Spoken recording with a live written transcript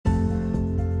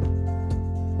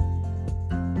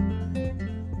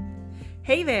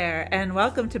Hey there, and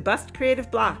welcome to Bust Creative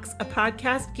Blocks, a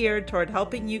podcast geared toward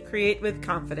helping you create with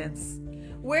confidence.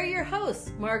 We're your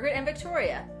hosts, Margaret and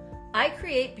Victoria. I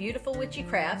create beautiful witchy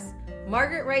crafts,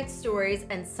 Margaret writes stories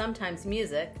and sometimes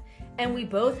music, and we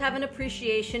both have an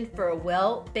appreciation for a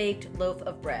well-baked loaf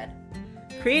of bread.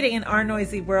 Creating in our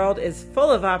noisy world is full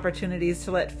of opportunities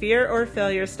to let fear or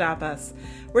failure stop us.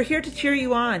 We're here to cheer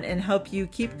you on and help you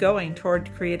keep going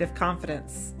toward creative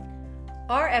confidence.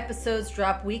 Our episodes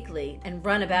drop weekly and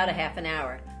run about a half an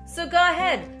hour. So go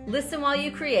ahead, listen while you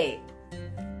create.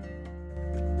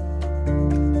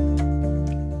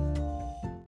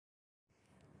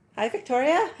 Hi,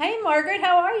 Victoria. Hey, Margaret,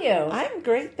 how are you? I'm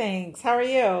great, thanks. How are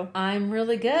you? I'm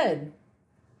really good.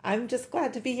 I'm just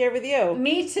glad to be here with you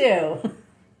Me too.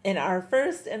 in our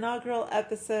first inaugural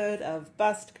episode of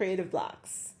Bust Creative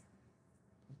Blocks.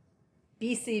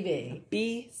 BCB.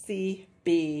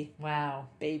 BCB. Wow.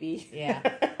 Baby. Yeah.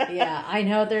 Yeah. I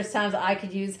know there's times I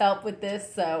could use help with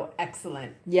this, so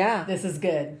excellent. Yeah. This is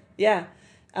good. Yeah.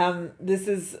 This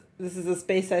is a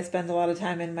space I spend a lot of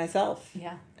time in myself.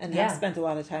 Yeah. And Yeah. have spent a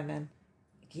lot of time in.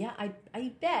 Yeah, I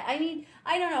bet. I mean,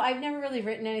 I don't know. I've never really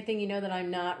written anything. You know that I'm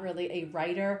not really a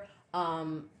writer.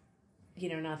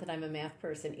 Not that I'm a math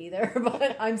person either,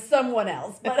 but I'm someone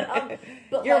else. But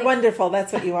You're wonderful.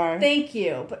 That's what you are. Thank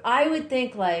you. But I would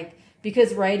think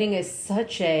because writing is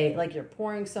such you're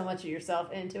pouring so much of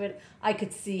yourself into it, I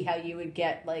could see how you would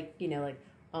get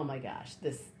oh my gosh,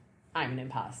 I'm an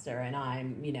imposter and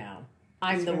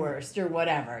I'm the worst or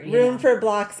whatever. Room for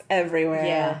blocks everywhere.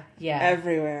 Yeah. Yeah.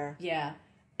 Everywhere. Yeah.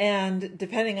 And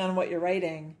depending on what you're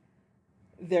writing,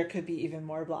 there could be even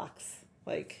more blocks.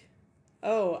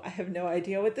 I have no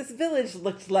idea what this village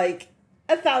looked like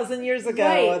 1,000 years ago.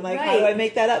 Right, and how right. do I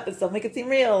make that up but still make it seem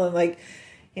real? And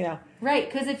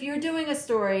Right, because if you're doing a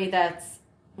story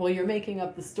you're making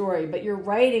up the story, but you're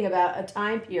writing about a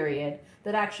time period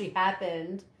that actually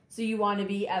happened, so you want to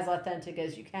be as authentic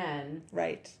as you can.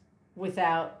 Right.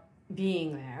 Without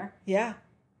being there. Yeah.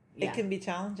 Yeah. It can be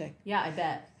challenging. Yeah, I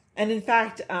bet. And in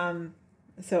fact,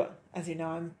 so as you know,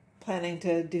 I'm planning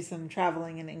to do some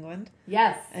traveling in England.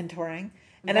 Yes. And touring.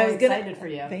 I'm very excited for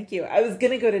you. Thank you. I was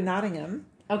going to go to Nottingham.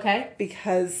 Okay.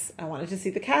 Because I wanted to see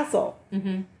the castle.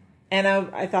 Mm-hmm. And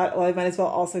I thought, I might as well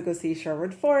also go see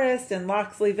Sherwood Forest and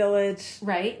Locksley Village.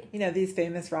 Right. These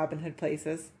famous Robin Hood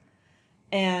places.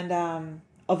 And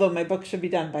although my book should be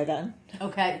done by then.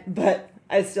 Okay. But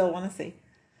I still want to see.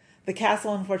 The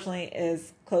castle, unfortunately,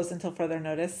 is closed until further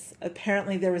notice.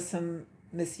 Apparently, there was some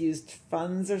misused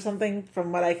funds or something,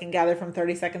 from what I can gather from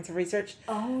 30 seconds of research.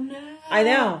 Oh, no. I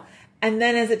know. And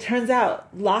then, as it turns out,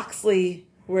 Locksley,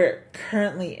 where it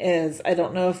currently is, I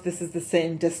don't know if this is the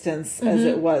same distance as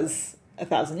it was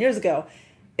 1,000 years ago,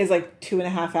 is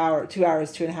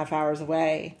 2.5 hours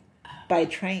away by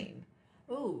train.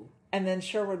 Ooh. And then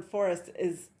Sherwood Forest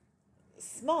is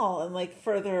small and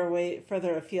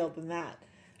further afield than that.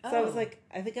 So I was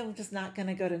I think I'm just not going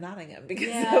to go to Nottingham because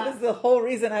that was the whole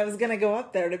reason I was going to go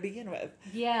up there to begin with.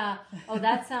 Yeah. Oh,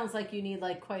 that sounds like you need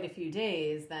quite a few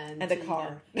days then. And a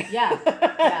car. Yeah.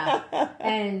 Yeah.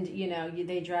 And,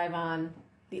 they drive on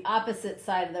the opposite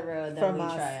side of the road that From we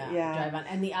us, drive on.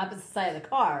 And the opposite side of the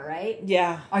car, right?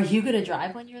 Yeah. Are you going to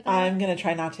drive when you're there? I'm going to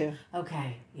try not to.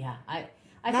 Okay. Yeah. I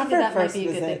Not think for that might first be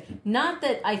a good visit. thing. Not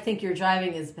that I think your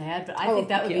driving is bad, but I think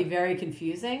that would be very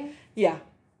confusing. Yeah.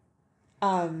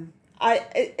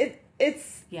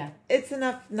 It's it's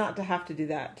enough not to have to do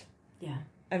that. Yeah.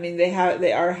 I mean,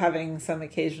 they are having some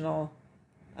occasional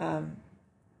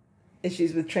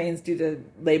issues with trains due to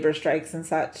labor strikes and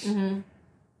such. Mm-hmm.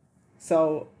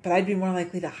 So, but I'd be more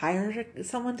likely to hire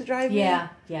someone to drive me. Yeah.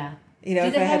 Do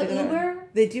they have Uber?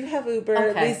 They do have Uber, at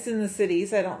Okay. least in the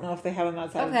cities. I don't know if they have them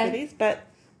outside of Okay. cities, but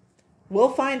we'll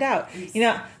find out.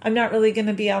 I'm not really going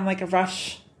to be on a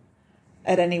rush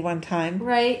at any one time.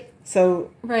 Right. So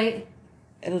Right.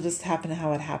 it'll just happen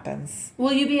how it happens.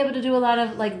 Will you be able to do a lot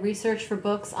of research for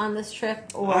books on this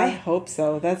trip? Or I hope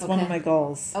so. That's one of my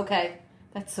goals. Okay.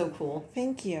 That's so cool.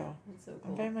 Thank you. That's so I'm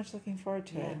cool. very much looking forward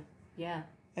to it. Yeah.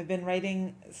 I've been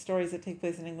writing stories that take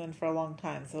place in England for a long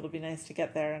time, so it'll be nice to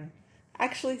get there and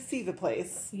actually see the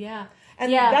place. Yeah.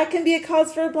 And that can be a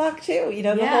cause for a block too.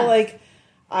 The whole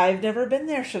I've never been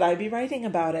there. Should I be writing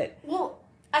about it? Well,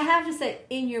 I have to say,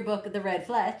 in your book, The Red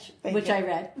Fletch, which I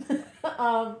read,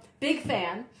 big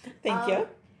fan. Thank you.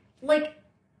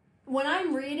 When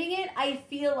I'm reading it, I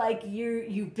feel like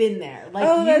you've been there. You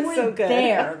that's were so good.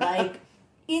 there.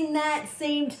 In that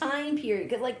same time period,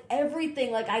 because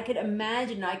everything, I could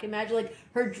imagine. I can imagine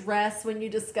her dress when you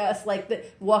discuss the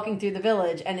walking through the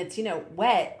village, and it's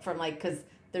wet from because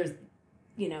there's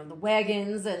the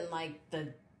wagons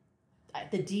and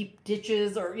the deep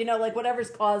ditches or, you know, like whatever's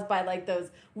caused by like those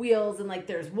wheels and like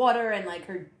there's water and like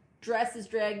her dress is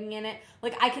dragging in it.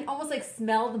 Like I can almost like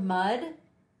smell the mud,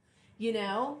 you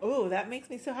know? Oh, that makes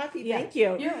me so happy. Yeah. Thank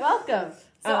you. You're welcome.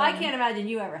 So I can't imagine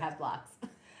you ever have blocks.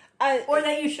 Or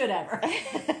that you should ever.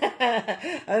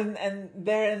 And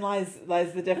therein lies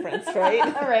the difference,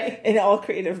 right? Right. In all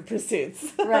creative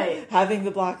pursuits. Right. Having the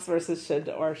blocks versus should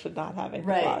or should not having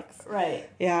the blocks. Right.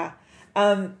 Yeah.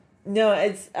 No,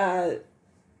 it's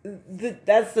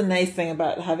that's the nice thing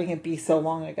about having it be so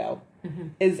long ago. Mm-hmm.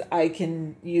 Is I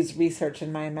can use research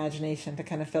and my imagination to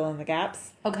kind of fill in the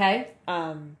gaps. Okay.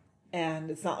 And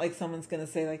it's not like someone's going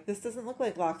to say like, this doesn't look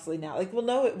like Loxley now. Like, well,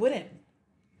 no, it wouldn't,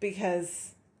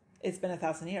 because it's been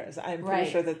 1,000 years. I'm pretty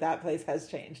sure that place has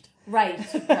changed. Right.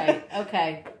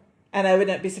 Okay. And I would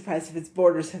not be surprised if its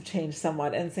borders have changed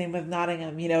somewhat. And same with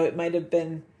Nottingham. You know, it might have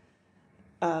been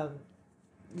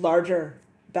larger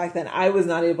back then. I was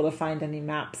not able to find any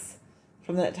maps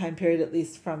from that time period, at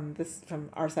least from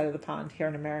our side of the pond here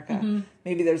in America. Mm-hmm.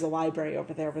 Maybe there's a library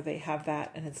over there where they have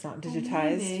that and it's not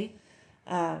digitized.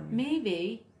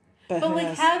 Maybe. But like,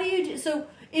 knows? How do you do? So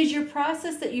is your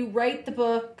process that you write the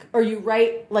book, or you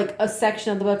write like a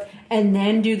section of the book and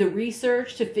then do the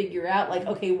research to figure out like,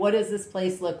 okay, what does this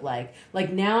place look like?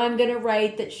 Like now I'm going to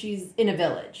write that she's in a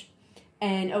village.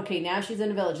 And okay, now she's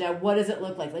in a village. Now what does it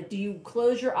look like? Like, do you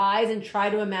close your eyes and try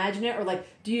to imagine it? Or like,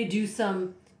 do you do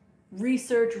some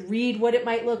research, read what it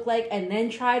might look like, and then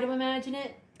try to imagine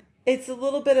it? It's a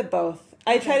little bit of both.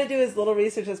 I try to do as little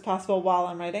research as possible while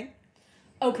I'm writing.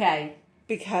 Okay.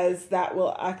 Because that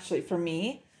will actually, for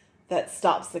me, that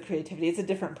stops the creativity. It's a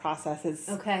different process. It's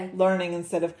learning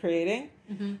instead of creating.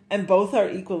 Mm-hmm. And both are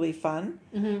equally fun.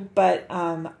 Mm-hmm. But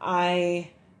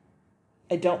I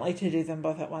don't like to do them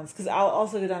both at once. Because I'll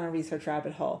also go down a research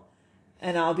rabbit hole.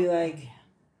 And I'll be like,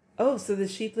 oh, so the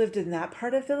sheep lived in that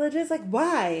part of villages? Like,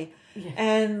 why? Yeah.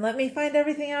 And let me find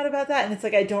everything out about that. And it's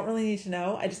like, I don't really need to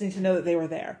know. I just need to know that they were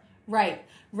there. Right.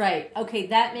 Okay,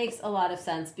 that makes a lot of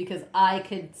sense, because I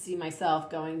could see myself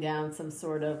going down some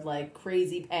sort of like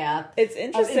crazy path. It's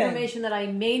interesting. Of information that I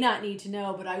may not need to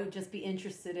know, but I would just be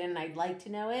interested in, and I'd like to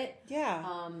know it. Yeah.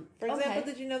 For example,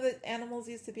 did you know that animals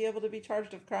used to be able to be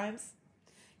charged of crimes?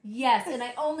 Yes, and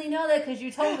I only know that because you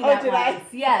told me that once.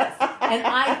 Yes, and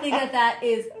I think that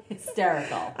is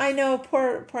hysterical. I know,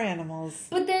 poor animals.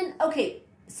 But then, okay,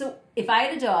 so if I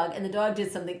had a dog and the dog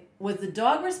did something, was the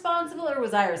dog responsible or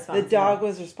was I responsible? The dog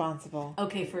was responsible.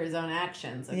 Okay, for his own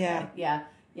actions. Okay. Yeah.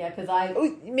 Yeah, because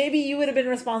maybe you would have been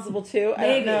responsible too. I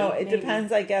don't know. It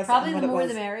depends, I guess. Probably the more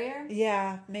the merrier.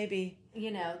 Yeah, maybe.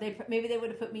 You know, maybe they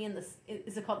would have put me in the.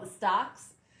 Is it called the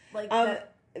stocks? Like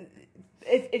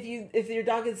if your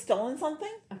dog had stolen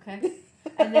something. Okay.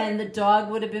 And then the dog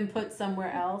would have been put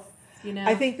somewhere else. You know.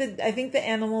 I think the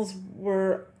animals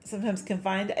were sometimes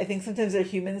confined. I think sometimes their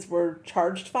humans were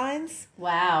charged fines.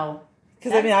 Wow.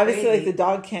 Because I mean, obviously, like the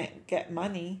dog can't get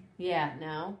money. Yeah.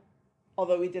 No.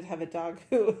 Although we did have a dog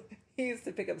who he used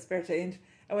to pick up spare change,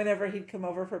 and whenever he'd come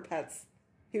over for pets,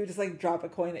 he would just like drop a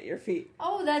coin at your feet.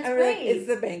 Oh, that's great! Like, it's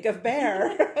the Bank of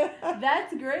Bear.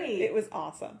 That's great. It was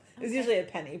awesome. It was usually a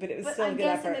penny, but it was still a good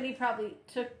effort. I'm guessing that he probably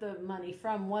took the money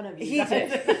from one of you. He did.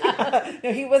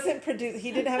 No, he wasn't produced.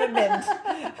 He didn't have a mint.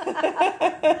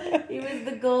 He was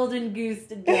the golden goose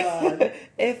dog.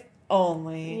 If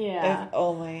only. Yeah. If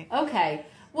only. Okay.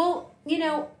 Well, you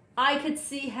know, I could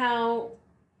see how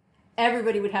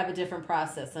everybody would have a different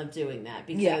process of doing that,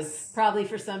 because probably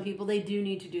for some people they do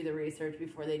need to do the research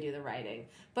before they do the writing.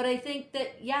 But I think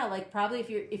that like probably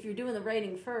if you're doing the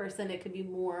writing first, then it could be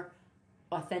more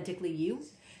authentically you.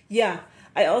 Yeah.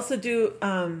 I also do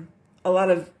a lot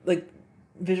of like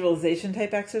visualization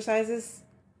type exercises.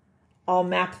 I'll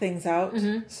map things out.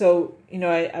 Mm-hmm. So, you know,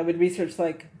 I would research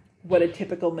like what a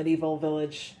typical medieval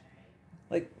village,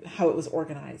 like how it was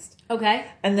organized. Okay.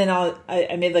 And then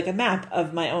I made like a map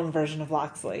of my own version of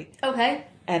Loxley. Okay.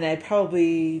 And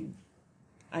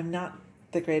I'm not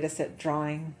the greatest at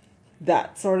drawing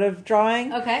that sort of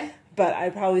drawing. Okay. But I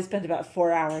probably spent about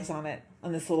 4 hours on it,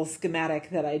 on this little schematic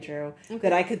that I drew,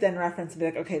 that I could then reference and be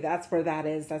like, okay, that's where that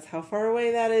is. That's how far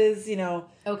away that is. You know,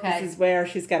 okay. This is where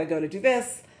she's got to go to do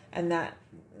this and that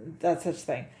such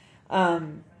thing.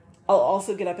 I'll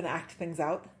also get up and act things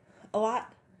out a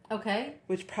lot. Okay.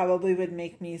 Which probably would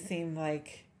make me seem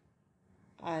like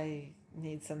I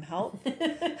need some help.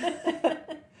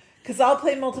 Because I'll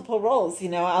play multiple roles, you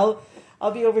know.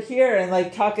 I'll be over here and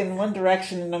like talk in one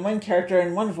direction and in one character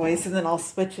and one voice, and then I'll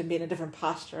switch and be in a different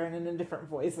posture and in a different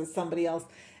voice as somebody else,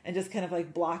 and just kind of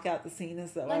like block out the scene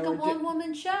as though like a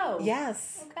one-woman show.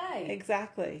 Yes. Okay.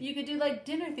 Exactly. You could do like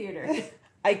dinner theater.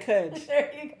 I could.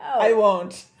 There you go. I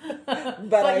won't,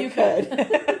 but I you could.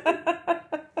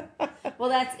 Well,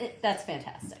 that's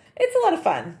fantastic. It's a lot of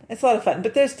fun. It's a lot of fun,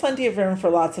 but there's plenty of room for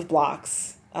lots of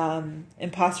blocks.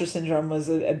 Imposter syndrome was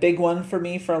a big one for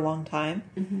me for a long time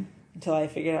until I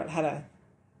figured out how to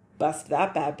bust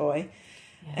that bad boy.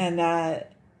 Yeah. And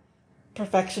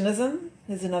perfectionism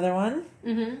is another one.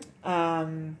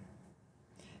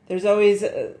 There's always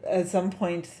at some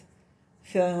point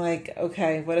feeling like,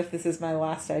 okay, what if this is my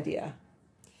last idea?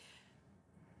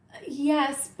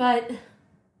 Yes, but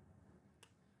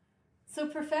so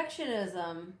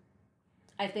perfectionism,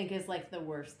 I think, is like the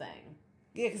worst thing.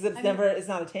 Yeah, because it's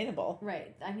not attainable.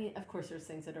 Right. I mean, of course, there's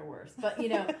things that are worse, but you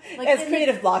know, like as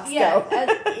creative blocks go.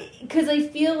 Because I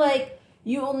feel like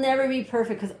you will never be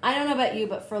perfect. Because I don't know about you,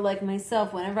 but for like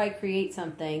myself, whenever I create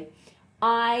something,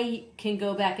 I can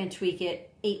go back and tweak it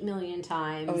 8 million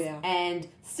times and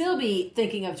still be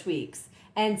thinking of tweaks.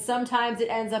 And sometimes it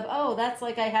ends up, oh, that's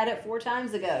like I had it 4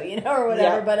 times ago, you know, or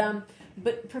whatever. Yeah.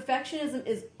 But perfectionism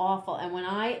is awful. And when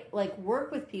I like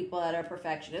work with people that are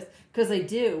perfectionists, because I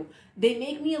do, they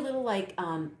make me a little like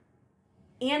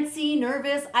antsy,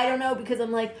 nervous. I don't know, because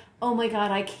I'm like, oh my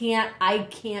God, I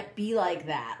can't be like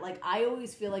that. Like I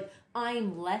always feel like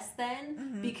I'm less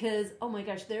than because, oh my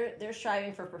gosh, they're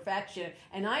striving for perfection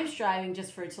and I'm striving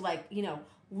just for it to like, you know,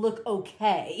 look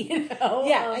okay, you know?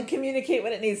 Yeah, and communicate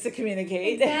what it needs to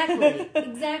communicate.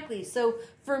 Exactly. So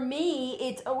for me,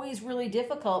 it's always really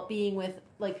difficult being with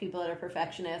like people that are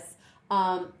perfectionists.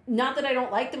 Not that I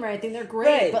don't like them or anything; they're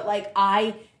great, but like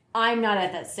I'm not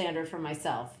at that standard for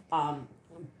myself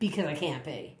because I can't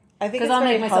be. I think because I'll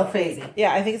make myself crazy.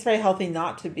 Yeah, I think it's very healthy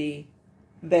not to be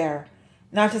there.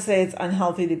 Not to say it's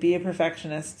unhealthy to be a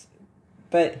perfectionist,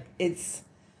 but it's.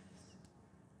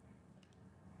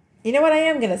 You know what? I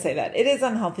am going to say that. It is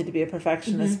unhealthy to be a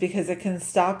perfectionist because it can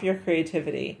stop your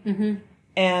creativity.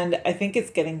 And I think it's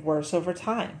getting worse over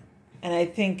time. And I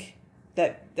think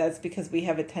that's because we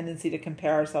have a tendency to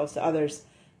compare ourselves to others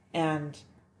and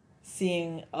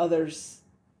seeing others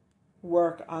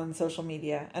work on social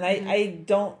media. And I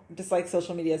don't dislike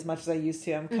social media as much as I used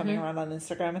to. I'm coming around on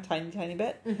Instagram a tiny, tiny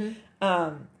bit.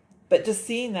 But just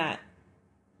seeing that,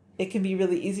 it can be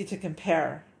really easy to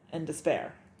compare and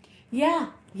despair. Yeah.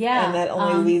 And that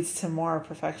only leads to more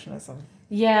perfectionism.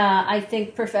 Yeah, I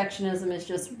think perfectionism is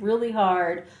just really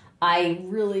hard.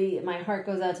 My heart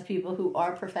goes out to people who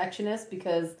are perfectionists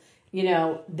because, you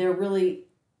know, they're really,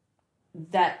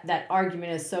 that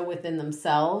argument is so within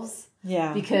themselves.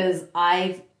 Yeah. Because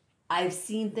I've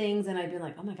seen things and I've been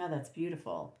like, oh my God, that's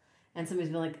beautiful. And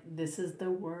somebody's been like, this is the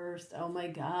worst. Oh my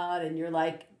God. And you're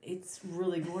like, it's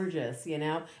really gorgeous, you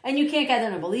know? And you can't get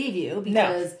them to believe you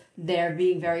because they're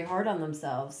being very hard on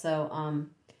themselves. So,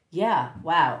 yeah.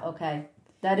 Wow. Okay.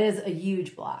 That is a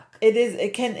huge block. It is.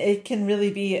 It can really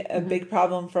be a big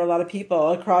problem for a lot of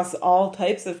people across all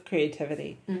types of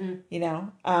creativity, you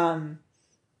know?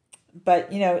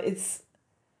 But, you know, it's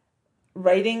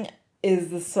writing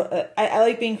is I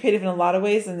like being creative in a lot of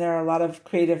ways. And there are a lot of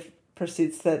creative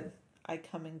pursuits that I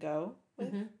come and go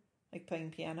with, like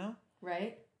playing piano.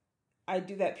 Right. I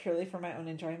do that purely for my own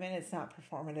enjoyment. It's not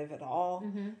performative at all.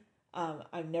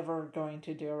 I'm never going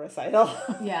to do a recital.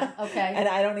 Yeah, okay. And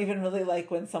I don't even really like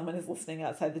when someone is listening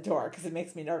outside the door because it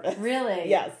makes me nervous. Really?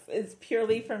 Yes, it's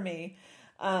purely for me.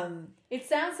 It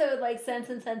sounds so like Sense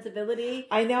and Sensibility.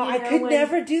 I know. I could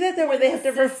never do that though, where they have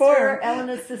to perform.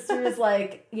 Elena's sister is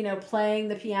like, you know, playing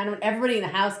the piano, and everybody in the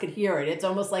house could hear it. It's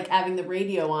almost like having the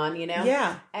radio on, you know?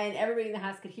 Yeah. And everybody in the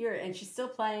house could hear it, and she's still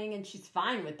playing, and she's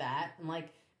fine with that. And like,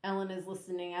 Elena's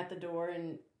listening at the door,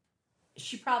 and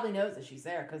she probably knows that she's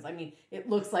there because I mean, it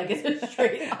looks like it's a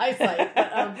straight eyesight,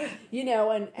 but you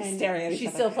know, and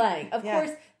she's still playing. Of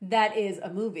course, that is a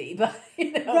movie, but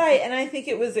you know, right. And I think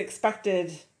it was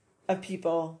expected of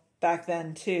people back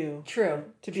then too. True.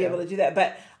 To be able to do that,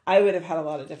 but I would have had a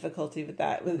lot of difficulty with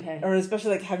that, or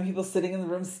especially like having people sitting in the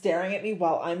room staring at me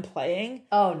while I'm playing.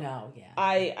 Oh no, yeah.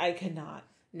 I could not.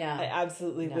 No, I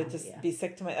absolutely would just be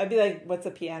sick to my. I'd be like, "What's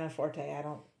a pianoforte? I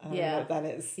don't know what that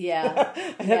is." Yeah,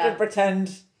 I'd have to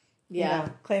pretend. You know,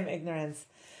 claim ignorance.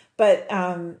 But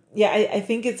I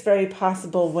think it's very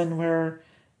possible when we're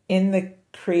in the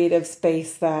creative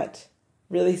space that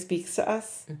really speaks to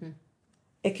us.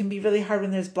 It can be really hard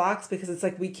when there's blocks because it's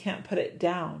like we can't put it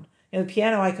down. You know, the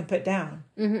piano I can put down.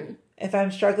 If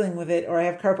I'm struggling with it or I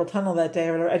have carpal tunnel that day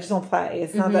or whatever, I just don't play.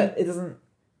 It's not that it doesn't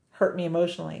hurt me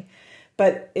emotionally.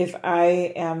 But if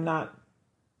I am not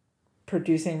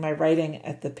producing my writing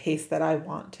at the pace that I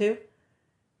want to,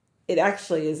 it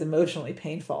actually is emotionally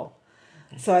painful.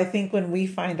 So I think when we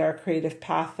find our creative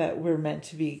path that we're meant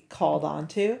to be called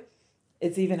onto,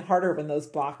 it's even harder when those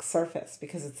blocks surface,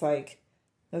 because it's like,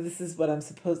 no, this is what I'm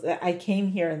supposed to, I came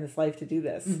here in this life to do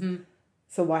this. Mm-hmm.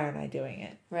 So why aren't I doing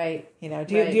it? Right. You know,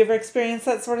 do you ever experience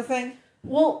that sort of thing?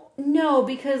 Well, no,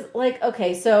 because like,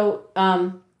 okay, so,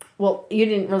 well, you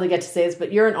didn't really get to say this,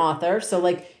 but you're an author. So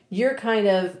like, you're kind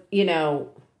of, you know,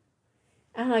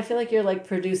 I don't know, I feel like you're like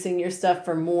producing your stuff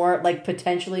for more, like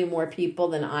potentially more people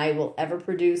than I will ever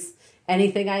produce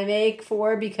anything I make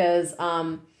for, because,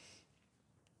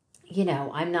 you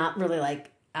know, I'm not really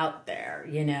like out there,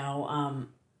 you know,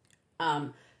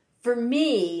 for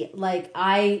me, like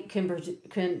I can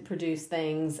produce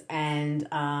things, and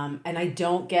I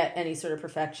don't get any sort of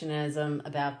perfectionism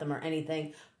about them or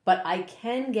anything, but I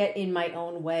can get in my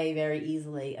own way very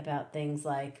easily about things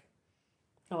like,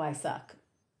 oh, I suck.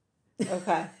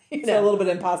 Okay. You So know? a little bit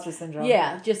of imposter syndrome.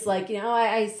 Yeah, just like, you know,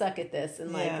 I suck at this,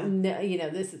 and like, Yeah. no, you know,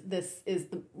 this is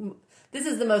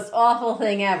the most awful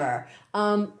thing ever.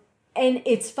 And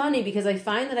it's funny because I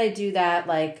find that I do that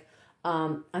like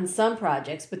on some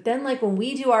projects, but then like when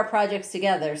we do our projects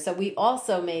together, so we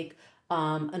also make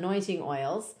anointing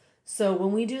oils. So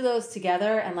when we do those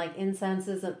together and like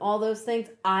incenses and all those things,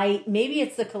 maybe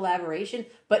it's the collaboration,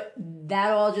 but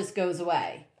that all just goes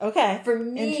away. Okay. For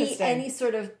me, any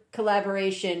sort of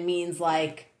collaboration means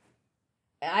like,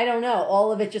 I don't know,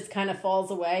 all of it just kind of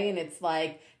falls away, and it's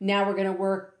like, now we're going to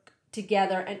work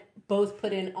together and both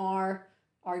put in our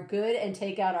good and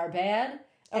take out our bad,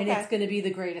 and it's going to be the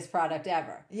greatest product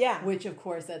ever. Yeah. Which, of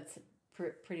course, that's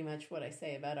pretty much what I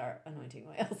say about our anointing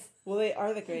oils. Well, they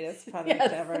are the greatest product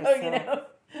ever. So, you know.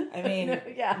 I mean,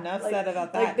 enough like, said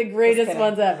about that. Like the greatest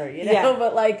ones ever, you know? Yeah.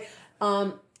 But like,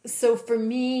 so for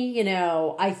me, you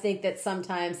know, I think that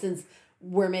sometimes, since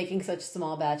we're making such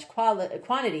small batch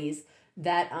quantities,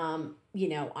 that, you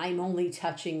know, I'm only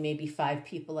touching maybe 5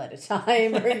 people at a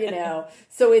time, or, you know,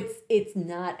 so it's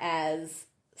not as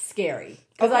scary.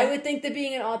 Because I would think that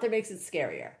being an author makes it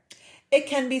scarier. It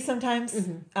can be sometimes.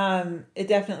 Mm-hmm. It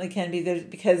definitely can be.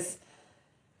 Because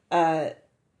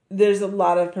there's a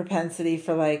lot of propensity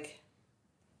for like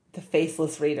the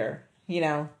faceless reader, you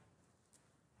know.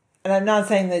 And I'm not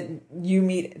saying that you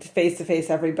meet face to face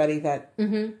everybody that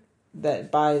that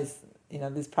buys, you know,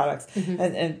 these products. Mm-hmm.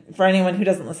 And for anyone who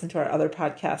doesn't listen to our other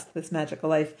podcast, This Magical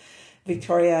Life,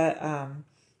 Victoria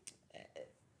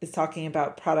is talking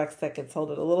about products that get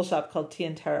sold at a little shop called Tea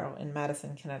and Tarot in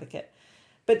Madison, Connecticut.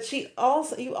 But you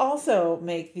also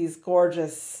make these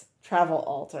gorgeous travel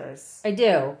altars. I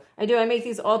do. I make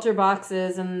these altar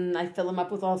boxes, and I fill them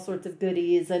up with all sorts of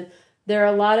goodies, and they're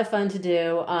a lot of fun to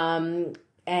do.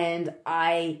 And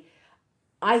I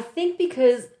think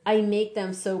because I make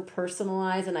them so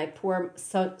personalized and I pour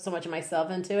so much of myself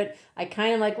into it, I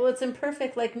kind of like, well, it's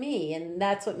imperfect like me, and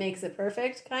that's what makes it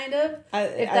perfect, kind of.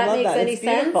 If that makes any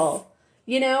sense.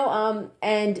 You know,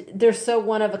 and they're so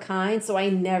one of a kind, so I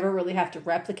never really have to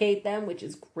replicate them, which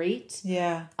is great.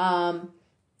 Yeah.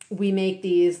 We make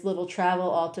these little travel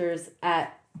altars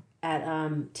at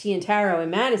Tea and Tarot in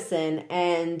Madison,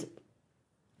 and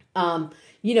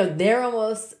you know,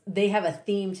 they have a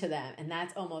theme to them, and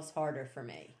that's almost harder for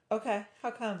me. Okay.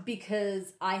 How come?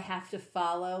 Because I have to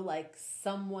follow like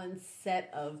someone's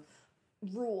set of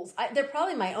rules. They're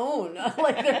probably my own.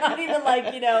 Like they're not even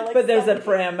like, you know, like, but there's a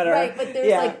parameter. Right, but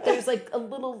there's like a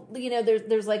little, you know,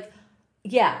 there's like,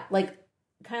 yeah, like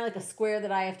kind of like a square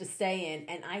that I have to stay in,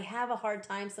 and I have a hard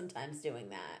time sometimes doing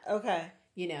that. Okay.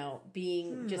 You know,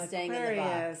 staying in the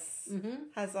box. Mm-hmm.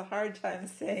 Has a hard time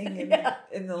staying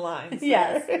in the lines.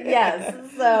 Yes.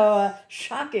 So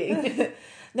shocking.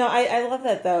 No, I love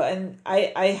that though, and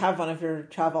I have one of your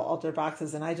travel altar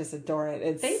boxes, and I just adore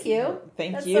it. Thank you.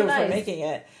 Thank you for making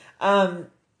it.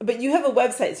 But you have a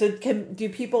website, so do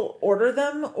people order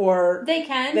them, or they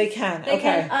can? They can.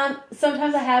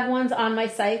 Sometimes I have ones on my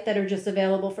site that are just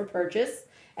available for purchase,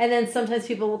 and then sometimes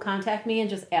people will contact me and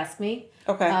just ask me.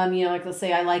 Okay. You know, like let's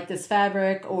say I like this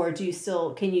fabric, or can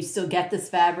you still get this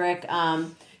fabric?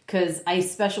 Because I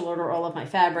special order all of my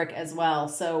fabric as well,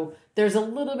 so there's a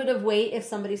little bit of wait if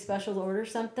somebody special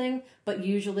orders something, but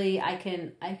usually I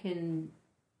can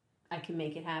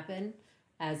make it happen.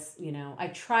 As you know, I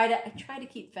try to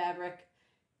keep fabric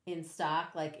in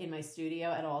stock, like in my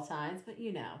studio at all times. But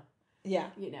you know,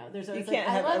 there's always like,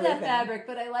 I love that fabric,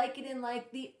 but I like it in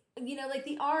like the, you know, like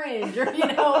the orange or you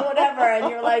know whatever, and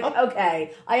you're like,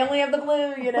 okay, I only have the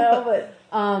blue, you know, but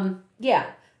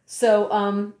yeah. So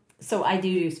I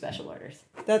do special orders.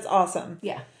 That's awesome.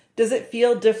 Yeah. Does it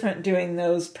feel different doing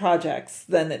those projects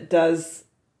than it does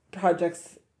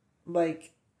projects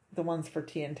like the ones for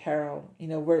Tea and Tarot? You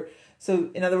know, so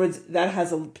in other words, that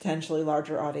has a potentially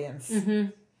larger audience. Mm-hmm.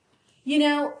 You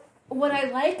know, what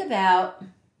I like about...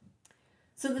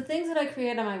 So the things that I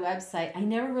create on my website, I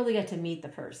never really get to meet the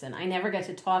person. I never get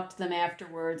to talk to them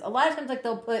afterwards. A lot of times, like,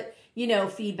 they'll put,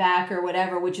 feedback or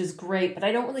whatever, which is great, but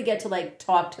I don't really get to, like,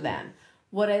 talk to them.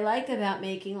 What I like about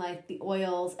making, like, the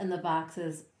oils and the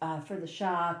boxes for the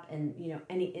shop and,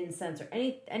 any incense or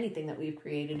anything that we've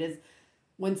created is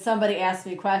when somebody asks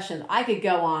me questions, I could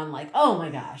go on like, oh my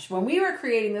gosh, when we were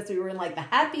creating this, we were in like the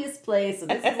happiest place. So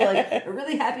this is like a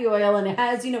really happy oil and it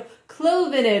has,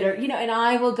 clove in it or, and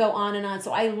I will go on and on.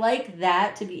 So I like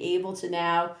that to be able to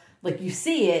now, like you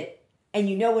see it and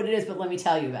you know what it is, but let me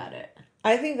tell you about it.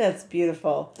 I think that's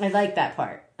beautiful. I like that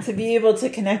part. To be able to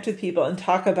connect with people and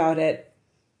talk about it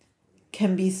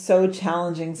can be so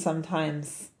challenging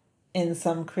sometimes in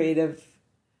some creative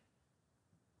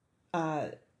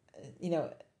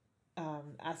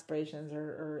aspirations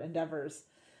or endeavors.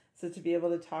 So to be able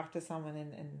to talk to someone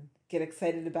and get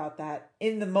excited about that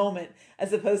in the moment,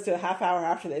 as opposed to a half hour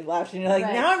after they left, and you're like,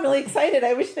 now I'm really excited.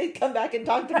 I wish they'd come back and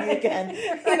talk to me again.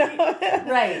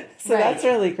 Right. So that's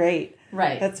really great.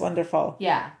 Right. That's wonderful.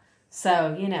 Yeah.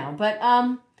 So, but,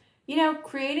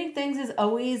 creating things is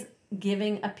always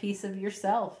giving a piece of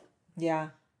yourself. Yeah.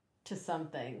 To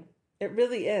something. It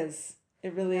really is.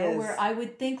 It really is. Where I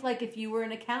would think, like, if you were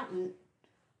an accountant,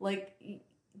 like,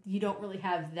 you don't really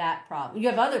have that problem. You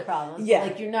have other problems. Yeah. But,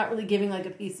 like, you're not really giving, like,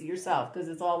 a piece of yourself because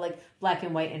it's all, like, black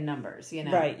and white in numbers,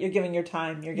 Right. You're giving your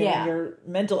time. You're giving your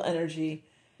mental energy.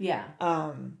 Yeah.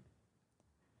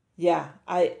 Yeah.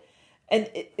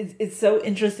 It's so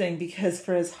interesting because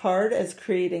for as hard as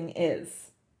creating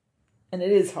is, and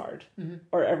it is hard,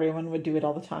 or everyone would do it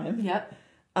all the time. Yep.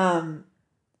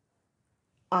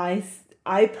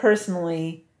 I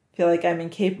personally feel like I'm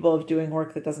incapable of doing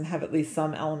work that doesn't have at least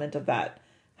some element of that.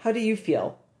 How do you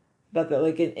feel about that?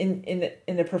 Like in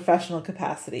a professional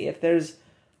capacity, if there's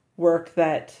work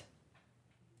that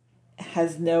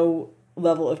has no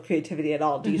level of creativity at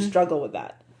all, do you struggle with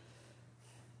that?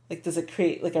 Like, does it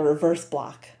create like a reverse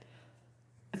block?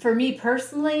 For me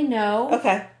personally, no.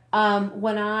 Okay.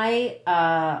 When I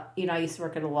used to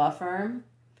work at a law firm,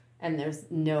 and there's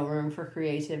no room for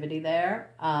creativity there.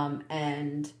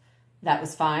 And that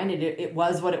was fine. It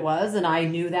was what it was, and I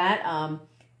knew that.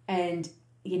 And,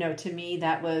 to me,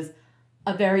 that was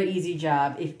a very easy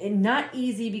job. And not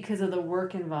easy because of the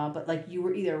work involved, but, like, you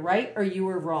were either right or you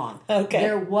were wrong. Okay.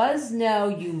 There was no,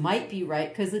 you might be right,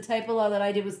 because the type of law that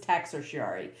I did was tax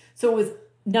certiorari. So it was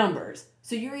numbers.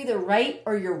 So you're either right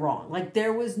or you're wrong. Like,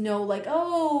 there was no, like,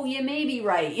 oh, you may be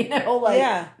right,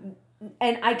 Yeah.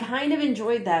 And I kind of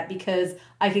enjoyed that because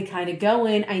I could kind of go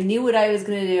in. I knew what I was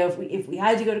going to do. If we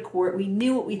had to go to court, we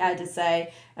knew what we had to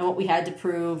say and what we had to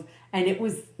prove. And it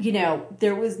was,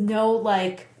 there was no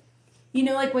like,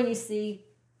 like when you see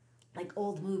like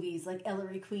old movies like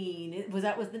Ellery Queen. Was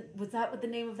that what the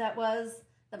name of that was?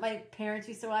 That my parents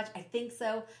used to watch? I think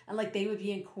so. And like they would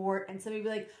be in court and somebody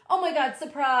would be like, oh my God,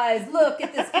 surprise, look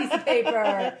at this piece of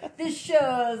paper. This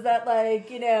shows that like,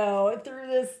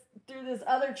 through this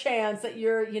other chance that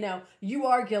you're, you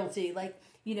are guilty. Like,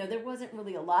 there wasn't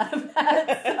really a lot of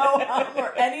that, so,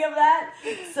 or any of that.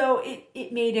 So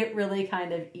it made it really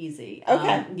kind of easy,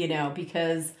 okay.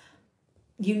 Because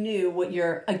you knew what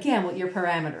your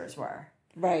parameters were.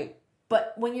 Right.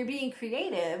 But when you're being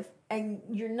creative and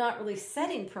you're not really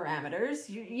setting parameters,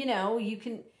 you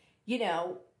can,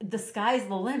 the sky's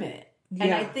the limit. And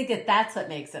Yeah. I think that's what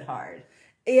makes it hard.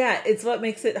 Yeah, it's what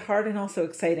makes it hard and also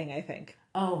exciting, I think.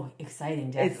 Oh,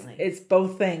 exciting, definitely. It's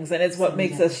both things, and it's what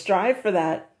makes us strive for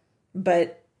that,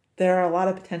 but there are a lot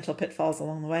of potential pitfalls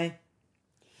along the way.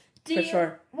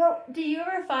 Sure. Well, do you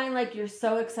ever find like you're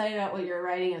so excited about what you're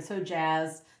writing and so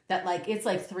jazzed that like it's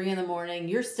like 3 a.m,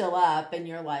 you're still up and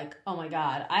you're like, oh my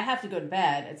God, I have to go to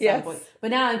bed at some point.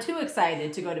 But now I'm too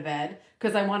excited to go to bed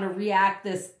because I want to react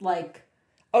this like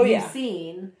new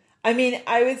scene. I mean,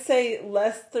 I would say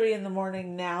less 3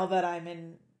 a.m. now that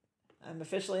I'm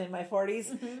officially in my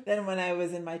 40s than when I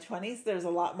was in my 20s. There's a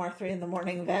lot more 3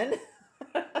 a.m. then.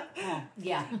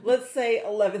 Yeah. Let's say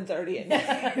 11:30 at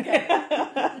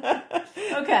night.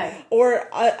 Okay. Or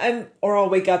I'll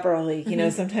wake up early.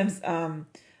 Sometimes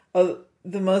the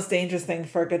most dangerous thing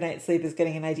for a good night's sleep is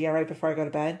getting an idea right before I go to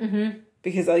bed.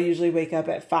 Because I'll usually wake up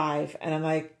at 5 and I'm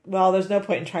like, well, there's no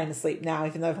point in trying to sleep now,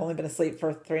 even though I've only been asleep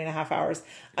for 3.5 hours.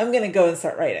 I'm going to go and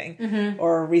start writing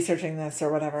or researching this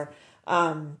or whatever.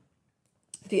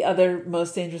 The other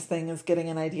most dangerous thing is getting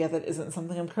an idea that isn't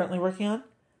something I'm currently working on.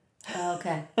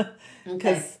 Okay.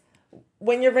 Because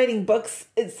when you're writing books,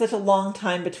 it's such a long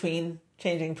time between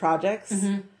changing projects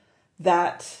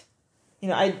that,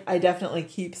 I definitely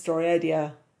keep story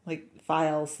idea, like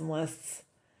files and lists,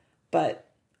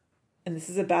 and this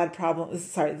is a bad problem.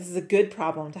 This is a good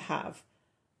problem to have,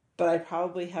 but I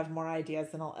probably have more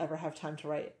ideas than I'll ever have time to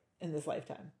write in this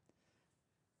lifetime.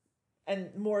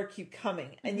 And more keep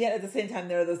coming. And yet at the same time,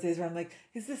 there are those days where I'm like,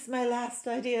 is this my last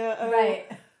idea? Oh,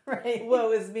 Right.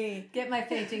 Woe is me. Get my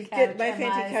fainting couch. Get my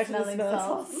fainting couch and the smelling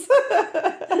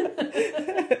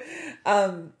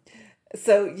salts.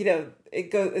 So,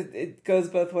 it goes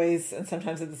both ways and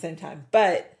sometimes at the same time.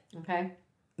 But okay.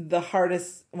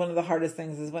 One of the hardest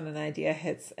things is when an idea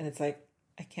hits and it's like,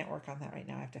 I can't work on that right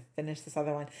now. I have to finish this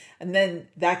other one. And then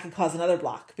that can cause another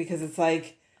block because it's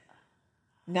like,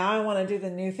 now I want to do the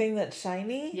new thing that's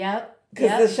shiny. Yep.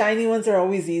 Because the shiny ones are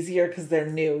always easier because they're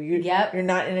new. You're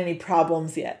not in any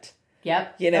problems yet.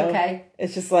 Yep. Okay.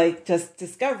 It's just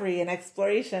discovery and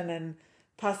exploration and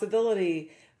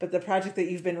possibility. But the project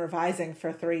that you've been revising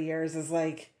for 3 years is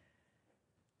like,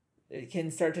 it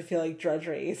can start to feel like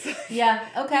drudgery. Yeah.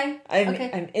 Okay.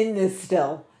 I'm in this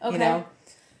still. Okay.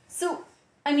 So,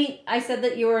 I mean, I said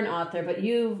that you were an author, but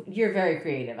you're very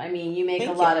creative. I mean, you make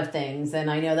a lot of things, and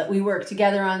I know that we work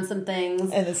together on some things.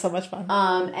 And it's so much fun.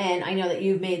 And I know that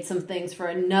you've made some things for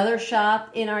another shop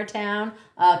in our town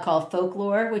called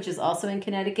Folklore, which is also in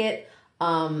Connecticut.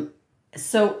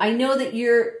 So I know that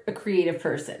you're a creative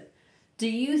person. Do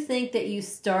you think that you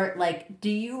start, do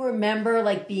you remember,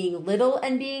 being little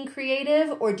and being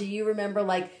creative? Or do you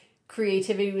remember,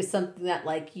 creativity was something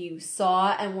that you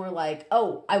saw and were like,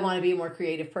 oh, I want to be a more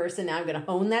creative person. Now I'm going to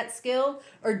hone that skill.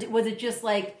 Or was it just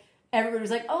everybody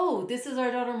was like, oh, this is our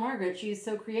daughter Margaret. She's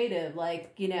so creative. I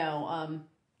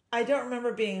don't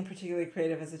remember being particularly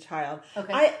creative as a child.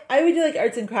 Okay. I would do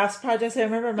arts and crafts projects. I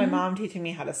remember my mom teaching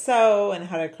me how to sew and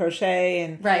how to crochet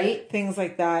and things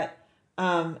like that.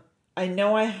 I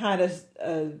know I had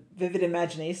a vivid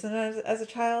imagination as a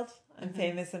child. I'm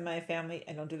famous in my family.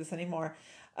 I don't do this anymore.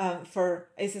 I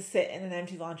used to sit in an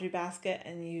empty laundry basket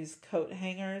and use coat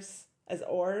hangers as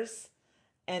oars,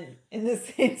 and in the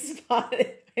same spot.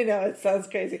 I know it sounds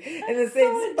crazy. In the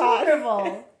same spot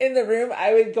in the room,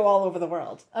 I would go all over the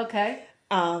world. Okay.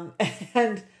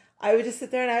 And I would just sit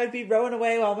there and I would be rowing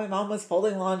away while my mom was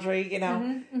folding laundry.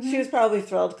 She was probably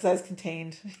thrilled because I was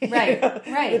contained. Right.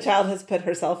 The child has put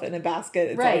herself in a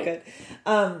basket. It's all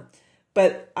good.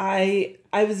 But I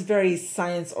was very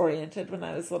science oriented when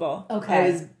I was little. Okay. I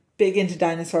was big into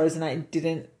dinosaurs and I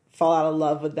didn't fall out of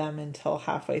love with them until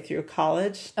halfway through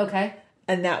college. Okay.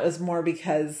 And that was more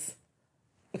because,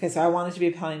 so I wanted to be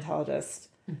a paleontologist.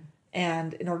 Mm-hmm.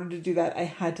 And in order to do that, I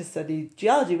had to study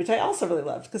geology, which I also really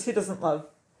loved because who doesn't love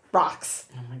rocks?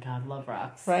 Oh my God, love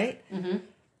rocks. Right? Mm-hmm.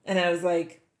 And I was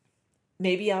like,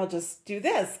 maybe I'll just do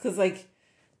this because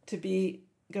to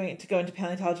go into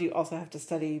paleontology, you also have to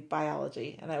study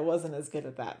biology. And I wasn't as good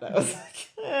at that. I was like,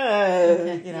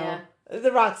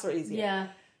 the rocks were easier. Yeah.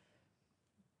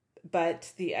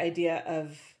 But the idea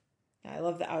of, I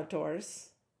love the outdoors,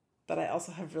 but I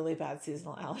also have really bad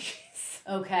seasonal allergies.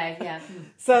 Okay, yeah.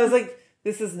 So I was like,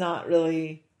 this is not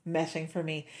really meshing for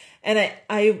me. And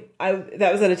I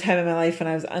that was at a time in my life when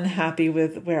I was unhappy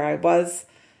with where I was.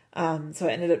 So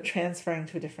I ended up transferring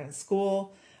to a different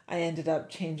school. I ended up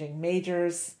changing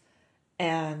majors,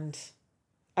 and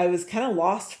I was kind of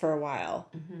lost for a while.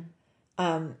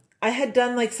 Mm-hmm. I had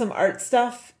done some art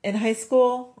stuff in high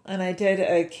school, and I did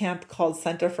a camp called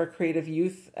Center for Creative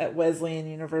Youth at Wesleyan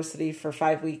University for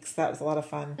 5 weeks. That was a lot of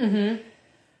fun. Mm-hmm.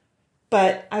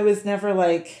 But I was never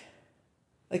I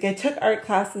took art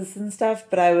classes and stuff,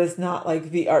 but I was not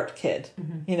the art kid,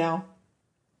 mm-hmm.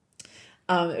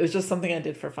 It was just something I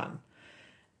did for fun.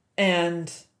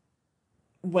 And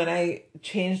when I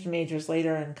changed majors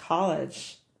later in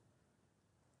college,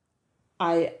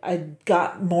 I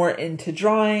got more into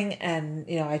drawing and,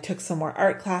 I took some more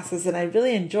art classes and I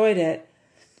really enjoyed it,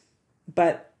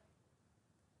 but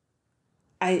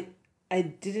I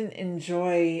didn't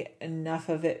enjoy enough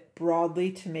of it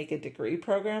broadly to make a degree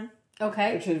program.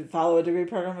 Okay. Or to follow a degree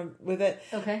program with it.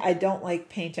 Okay. I don't like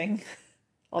painting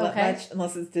all that much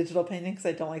unless it's digital painting because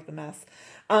I don't like the mess.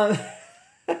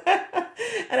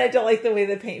 And I don't like the way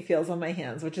the paint feels on my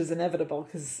hands, which is inevitable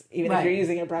because even if you're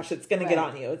using a brush, it's going to get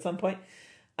on you at some point.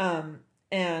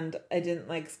 And I didn't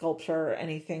like sculpture or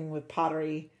anything with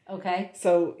pottery. Okay.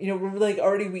 So, we're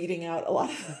already weeding out a lot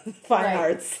of fine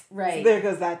arts. Right. So there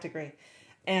goes that degree.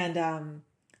 And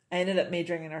I ended up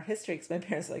majoring in art history because my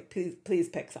parents were like, please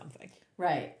pick something.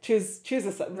 Right. Choose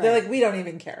a subject. Right. They're like, we don't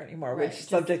even care anymore which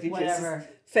subject you choose. Just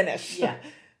finish. Yeah.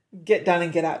 Get done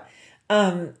and get out.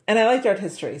 And I liked art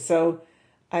history, so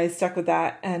I stuck with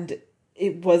that. And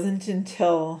it wasn't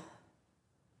until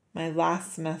my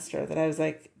last semester that I was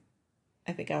like,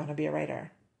 I think I want to be a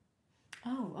writer.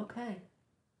 Oh, okay.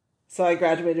 So I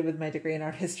graduated with my degree in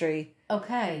art history.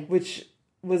 Okay. Which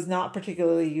was not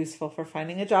particularly useful for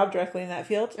finding a job directly in that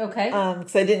field. Okay.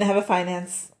 Because I didn't have a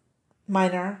finance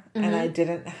minor and I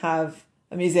didn't have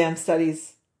a museum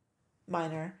studies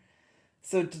minor.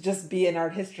 So to just be in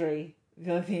art history,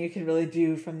 the only thing you can really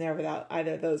do from there without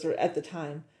either of those, or at the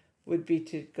time, would be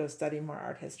to go study more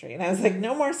art history. And I was like,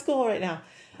 no more school right now.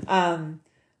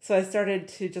 So I started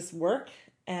to just work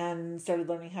and started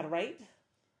learning how to write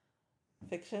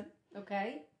fiction.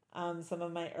 Okay. Some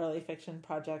of my early fiction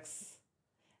projects,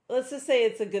 let's just say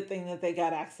it's a good thing that they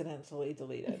got accidentally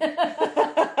deleted.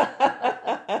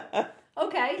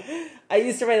 Okay. I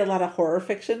used to write a lot of horror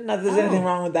fiction. Not that there's anything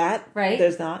wrong with that. Right.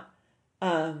 There's not.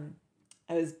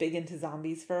 I was big into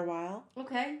zombies for a while.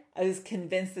 Okay. I was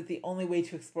convinced that the only way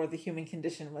to explore the human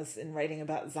condition was in writing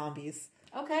about zombies.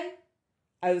 Okay.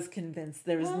 I was convinced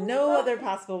there was no other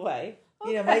possible way.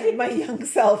 Okay. You know, my young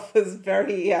self was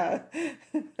very...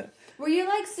 Were you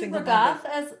like super goth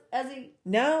as a...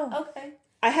 No. Okay.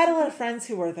 I had a lot of friends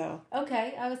who were, though.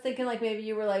 Okay. I was thinking like maybe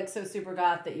you were like so super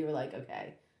goth that you were like,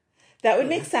 okay. That would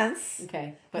make sense.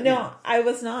 Okay. But no, I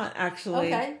was not,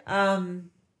 actually. Okay.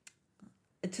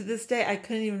 To this day, I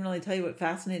couldn't even really tell you what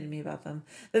fascinated me about them.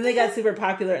 Then they got super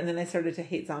popular, and then I started to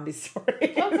hate zombie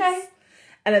stories. Okay.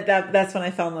 And that's when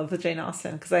I fell in love with Jane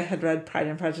Austen, because I had read Pride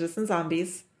and Prejudice and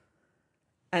Zombies.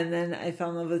 And then I fell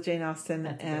in love with Jane Austen,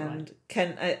 and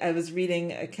I was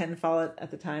reading Ken Follett at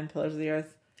the time, Pillars of the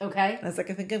Earth. Okay. And I was like,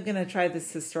 I think I'm going to try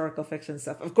this historical fiction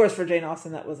stuff. Of course, for Jane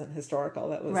Austen, that wasn't historical.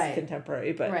 That was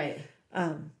contemporary, but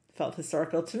felt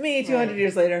historical to me 200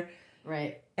 years later.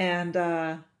 Right. And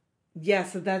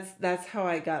so that's how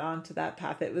I got onto that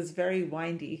path. It was very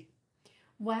windy.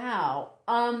 Wow.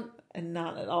 And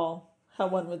not at all how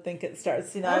one would think it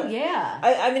starts. You know. Oh yeah.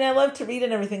 I mean, I loved to read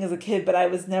and everything as a kid, but I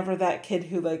was never that kid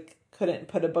who like couldn't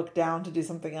put a book down to do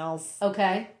something else.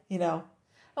 Okay. You know.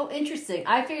 Oh, interesting.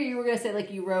 I figured you were going to say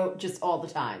like you wrote just all the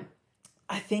time.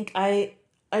 I think I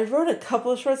wrote a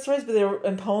couple of short stories, but they were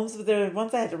in poems, but they were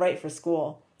ones I had to write for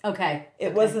school. Okay.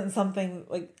 It wasn't something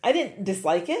like, I didn't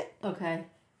dislike it. Okay.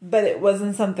 But it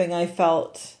wasn't something I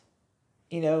felt,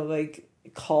 you know, like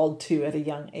called to at a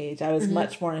young age. I was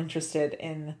much more interested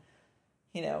in,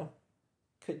 you know,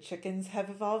 could chickens have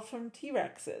evolved from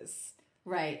T-Rexes?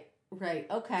 Right.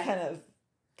 Okay. Kind of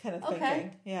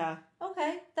thinking. Yeah.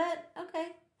 Okay.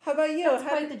 How about you? That's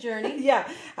quite the journey. Yeah.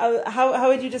 How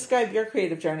would you describe your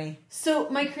creative journey? So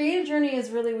my creative journey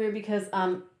is really weird because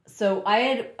so I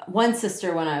had one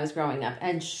sister when I was growing up,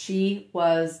 and she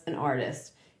was an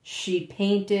artist. She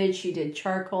painted, she did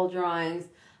charcoal drawings,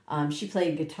 she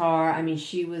played guitar. I mean,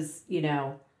 she was, you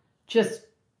know, just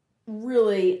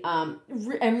really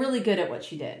and really good at what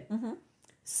she did. Mm-hmm.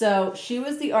 So she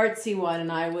was the artsy one,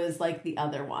 and I was like the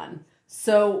other one.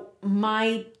 So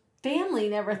my family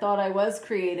never thought I was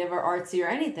creative or artsy or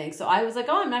anything. So I was like,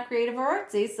 oh, I'm not creative or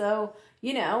artsy. So,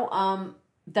 you know,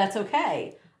 that's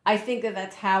okay. I think that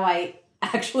that's how I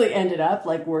actually ended up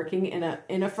like working in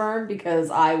a firm, because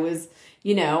I was,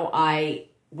 you know, I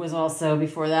was also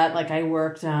before that, like I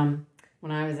worked, when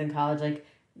I was in college, like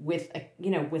with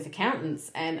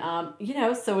accountants, and, you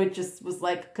know, so it just was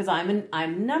like, cause I'm a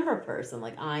number person,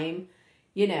 like I'm,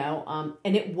 you know,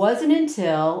 and it wasn't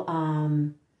until,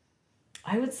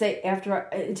 I would say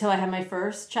until I had my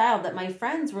first child that my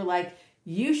friends were like,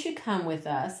 you should come with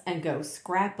us and go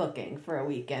scrapbooking for a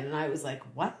weekend. And I was like,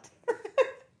 what?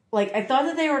 Like, I thought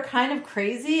that they were kind of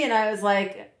crazy, and I was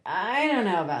like, I don't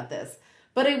know about this.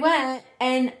 But I went,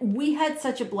 and we had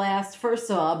such a blast,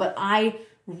 first of all, but I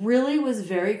really was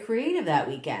very creative that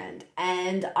weekend.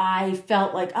 And I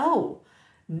felt like,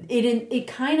 it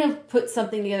kind of put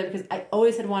something together, because I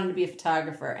always had wanted to be a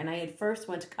photographer, and I had first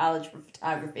went to college for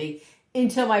photography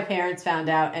until my parents found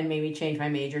out and made me change my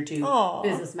major to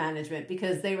business management,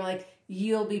 because they were like,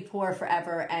 you'll be poor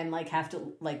forever and like have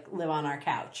to like live on our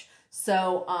couch.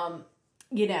 So,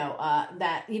 you know,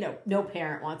 that, you know, no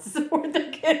parent wants to support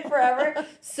their kid forever.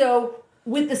 So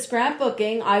with the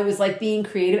scrapbooking, I was like being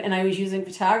creative, and I was using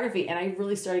photography, and I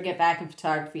really started to get back in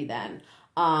photography then.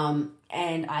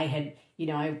 And I had, you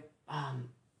know,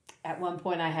 at one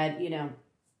point I had, you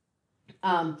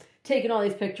know, taken all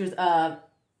these pictures of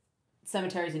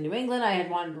cemeteries in New England. I had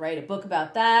wanted to write a book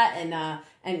about that,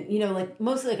 and you know, like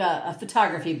mostly like a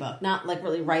photography book, not like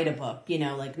really write a book, you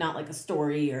know, like not like a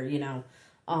story or, you know,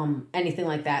 anything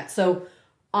like that. So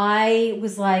I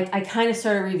was like, I kind of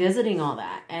started revisiting all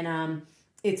that, and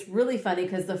it's really funny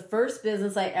because the first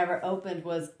business I ever opened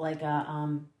was like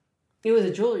it was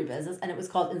a jewelry business, and it was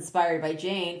called Inspired by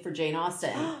Jane for Jane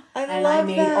Austen. I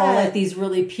made all like these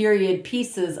really period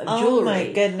pieces of jewelry. Oh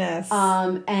my goodness.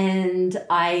 And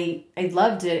I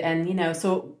loved it. And, you know,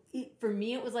 so for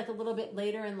me, it was like a little bit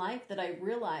later in life that I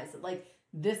realized that like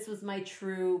this was my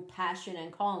true passion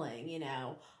and calling, you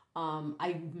know.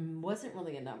 I wasn't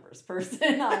really a numbers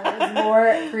person. I was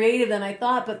more creative than I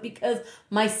thought, but because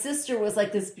my sister was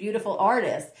like this beautiful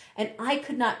artist and I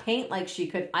could not paint like she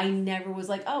could, I never was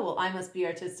like, oh, well, I must be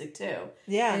artistic too.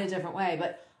 Yeah. In a different way.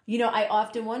 But, you know, I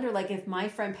often wonder, like, if my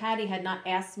friend Patty had not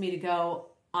asked me to go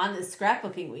on this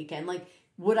scrapbooking weekend, like,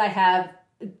 would I have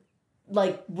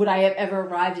ever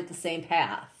arrived at the same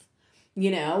path?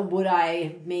 You know, would I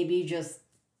have maybe just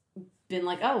been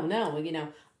like, oh, no, you know,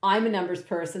 I'm a numbers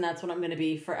person. That's what I'm going to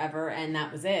be forever. And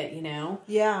that was it, you know?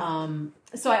 Yeah.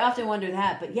 So I often wonder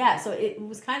that. But yeah, so it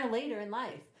was kind of later in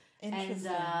life.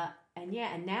 Interesting. And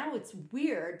yeah, and now it's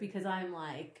weird because I'm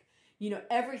like, you know,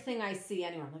 everything I see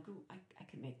anywhere, I'm like, ooh, I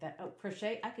could make that. Oh,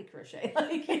 crochet? I could crochet.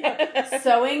 Like, you know,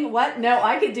 sewing? What? No,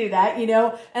 I could do that, you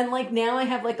know? And like now I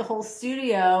have like a whole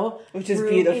studio. Which is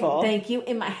beautiful. Thank you.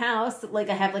 In my house. Like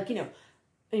I have like, you know,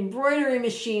 embroidery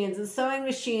machines and sewing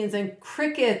machines and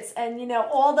Cricuts and, you know,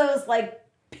 all those like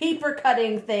paper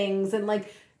cutting things and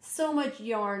like so much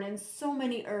yarn and so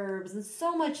many herbs and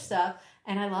so much stuff.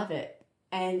 And I love it.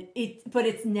 And but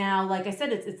it's now, like I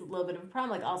said, it's a little bit of a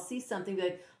problem. Like I'll see something, be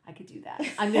like, I could do that.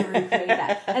 I'm going to recreate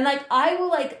that. And like, I will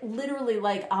like literally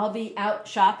like, I'll be out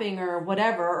shopping or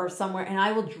whatever or somewhere and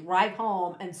I will drive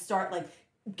home and start like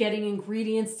getting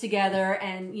ingredients together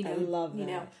and, you know, I love that. you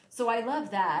know, so I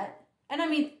love that. And I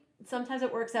mean, sometimes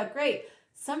it works out great.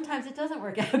 Sometimes it doesn't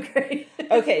work out great.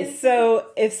 Okay, so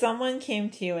if someone came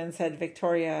to you and said,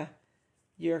 Victoria,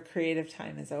 your creative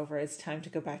time is over. It's time to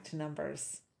go back to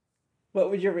numbers. What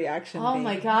would your reaction be? Oh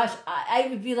my gosh. I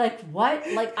would be like,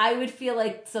 what? Like, I would feel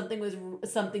like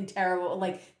something terrible.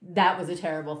 Like, that was a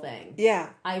terrible thing. Yeah.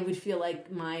 I would feel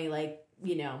like my, like,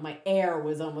 you know, my air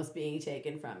was almost being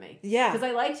taken from me. Yeah. Because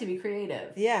I like to be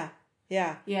creative. Yeah.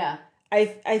 Yeah. Yeah.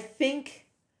 I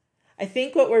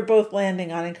think what we're both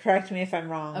landing on, and correct me if I'm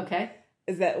wrong. Okay.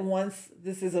 Is that once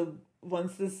this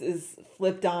is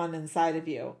flipped on inside of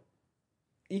you,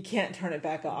 you can't turn it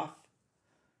back off.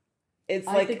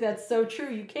 I think that's so true.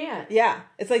 You can't. Yeah.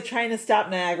 It's like trying to stop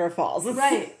Niagara Falls.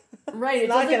 Right. Right. It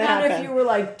not doesn't gonna matter happen. if you were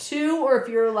like 2 or if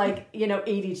you're like, you know,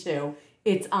 82.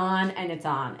 It's on and it's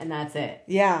on and that's it.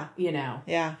 Yeah. You know.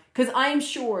 Yeah. Because I'm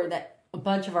sure that a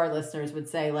bunch of our listeners would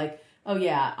say like, oh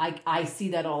yeah, I see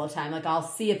that all the time. Like I'll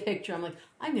see a picture. I'm like,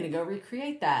 I'm going to go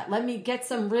recreate that. Let me get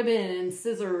some ribbon and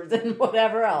scissors and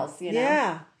whatever else, you know?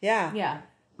 Yeah. Yeah. Yeah.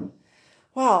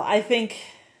 Well, I think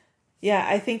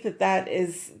that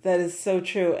is so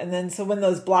true. And then so when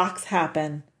those blocks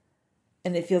happen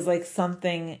and it feels like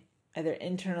something either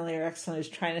internally or externally is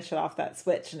trying to shut off that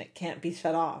switch and it can't be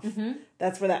shut off. Mm-hmm.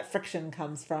 That's where that friction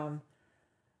comes from.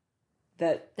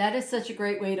 That is such a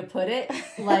great way to put it.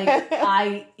 Like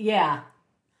yeah,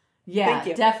 Thank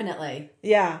you. definitely.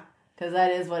 Yeah. Because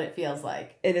that is what it feels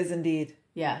like. It is indeed.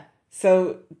 Yeah.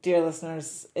 So, dear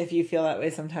listeners, if you feel that way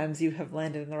sometimes, you have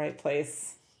landed in the right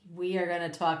place. We are going to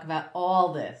talk about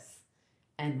all this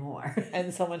and more.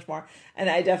 And so much more. And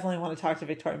I definitely want to talk to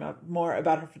Victoria more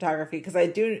about her photography because I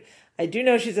do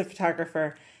know she's a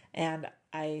photographer and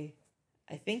I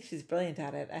think she's brilliant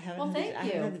at it. I haven't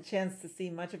had the chance to see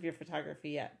much of your photography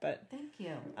yet, but thank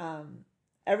you.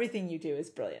 Everything you do is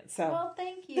brilliant. So well,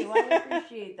 thank you. I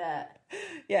appreciate that.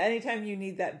 Yeah, anytime you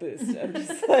need that boost, I'm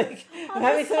just like I'm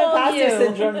having some call imposter you.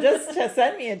 syndrome. Just to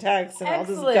send me a text and I'll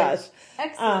just gush.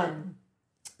 Excellent.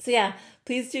 So yeah,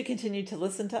 please do continue to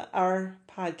listen to our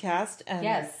podcast. And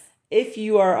yes. If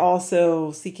you are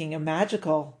also seeking a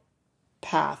magical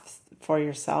path for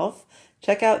yourself,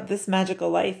 check out This Magical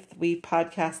Life. We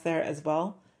podcast there as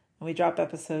well. And we drop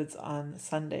episodes on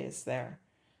Sundays there.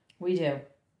 We do.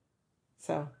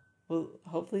 So we'll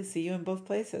hopefully see you in both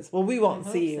places. Well, we won't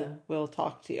see you. So. We'll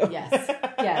talk to you. Yes.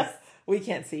 Yes. We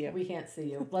can't see you. We can't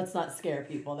see you. Let's not scare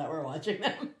people that we're watching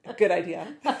them. Good idea.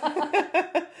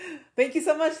 Thank you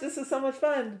so much. This was so much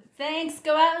fun. Thanks.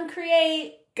 Go out and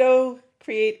create. Go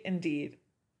create indeed.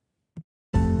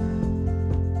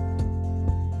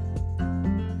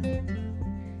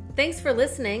 Thanks for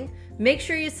listening. Make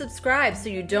sure you subscribe so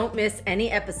you don't miss any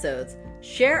episodes.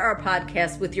 Share our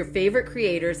podcast with your favorite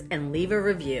creators and leave a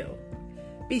review.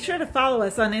 Be sure to follow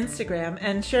us on Instagram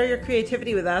and share your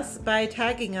creativity with us by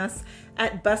tagging us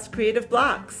at Bust Creative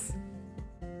Blocks.